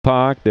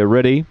Park. They're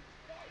ready.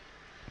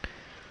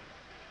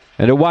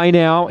 And away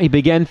now, he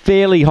began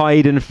fairly high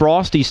Eden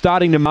Frost. He's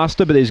starting to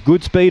muster, but there's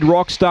good speed.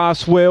 Rockstar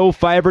Swell,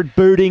 favourite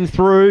booting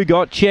through.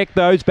 Got checked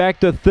those back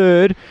to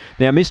third.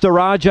 Now Mr.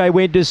 Rajay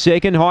went to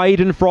second. High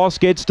Eden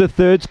Frost gets to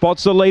third.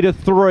 Spots the leader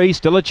 3.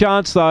 Still a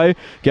chance though.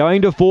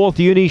 Going to fourth,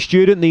 Uni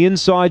Student. The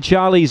inside,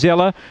 Charlie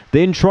Zeller.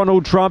 Then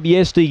Tronald Trump,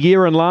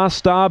 Yesteryear, and Last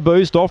Star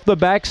Boost. Off the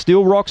back,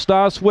 still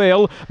Rockstar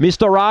Swell.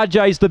 Mr.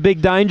 Rajay's the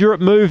big danger. It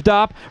moved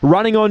up.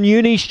 Running on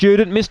Uni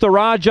Student. Mr.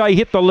 Rajay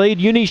hit the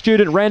lead. Uni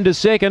Student ran to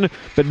second,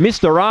 but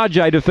Mr.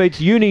 Rajay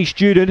defeats Uni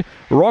Student.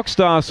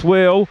 Rockstar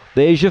Swell,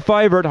 there's your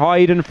favourite, High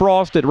Eden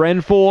Frost. It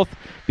ran fourth.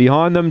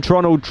 Behind them,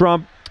 Tronald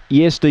Trump,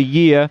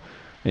 Yesteryear,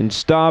 and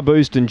Star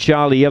Boost and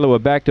Charlie Yellow are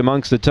backed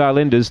amongst the tail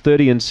enders.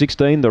 30 and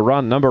 16, the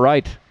run. Number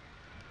 8,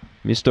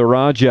 Mr.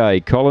 Rajay,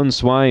 Colin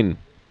Swain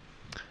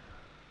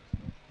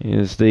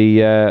is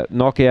the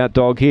knockout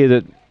dog here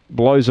that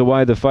blows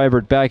away the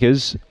favourite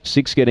backers.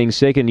 6 getting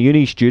second,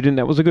 Uni Student.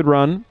 That was a good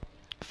run.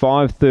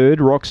 5 third,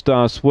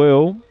 Rockstar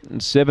Swell,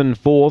 and 7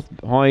 fourth,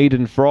 High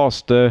Eden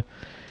Frost. Don't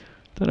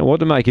know what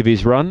to make of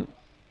his run.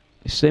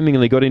 He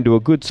seemingly got into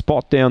a good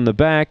spot down the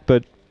back,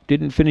 but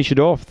didn't finish it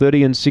off.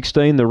 30 and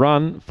 16 the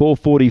run,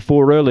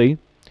 4:44 early,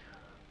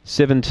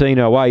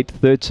 17:08,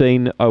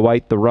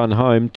 13:08 the run home.